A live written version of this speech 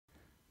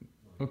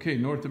Okay,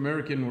 North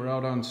American, we're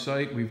out on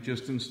site. We've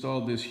just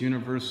installed this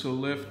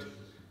UNIVERSALIFT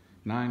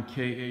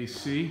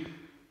 9KAC.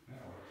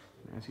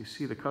 As you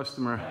see, the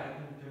customer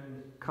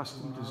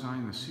custom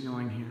designed the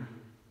ceiling here,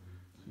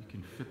 so you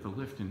can fit the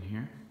lift in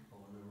here.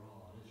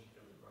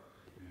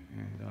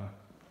 And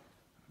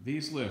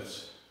these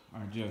lifts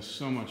are just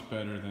so much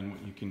better than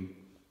what you can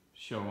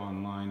show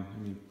online.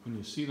 I mean, when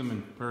you see them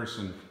in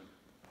person,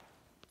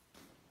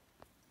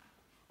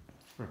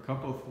 for a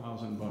couple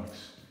 $1,000,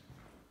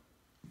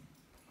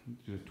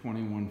 just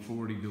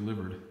 $2,140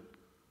 delivered,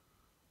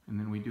 and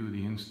then we do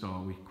the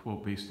install. We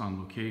quote based on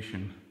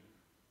location,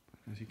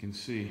 as you can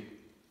see.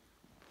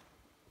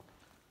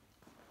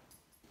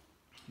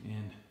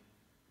 And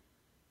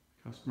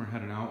customer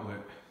had an outlet,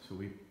 so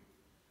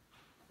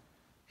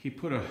he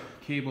put a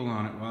cable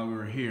on it while we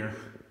were here,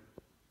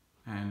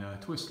 and a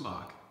twist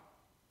lock.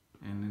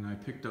 And then I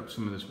picked up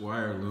some of this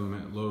wire loom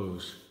at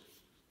Lowe's,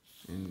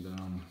 and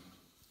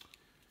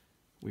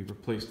we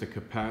replaced the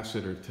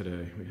capacitor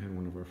today. We had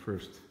one of our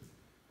first,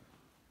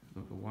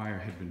 the wire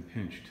had been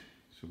pinched,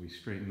 so we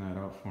straightened that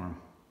out for him.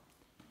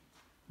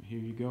 Here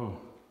you go.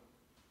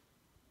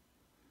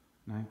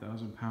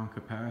 9,000 pound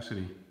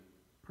capacity.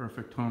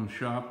 Perfect home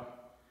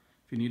shop.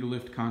 If you need a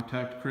lift,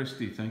 contact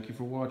Christy. Thank you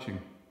for watching.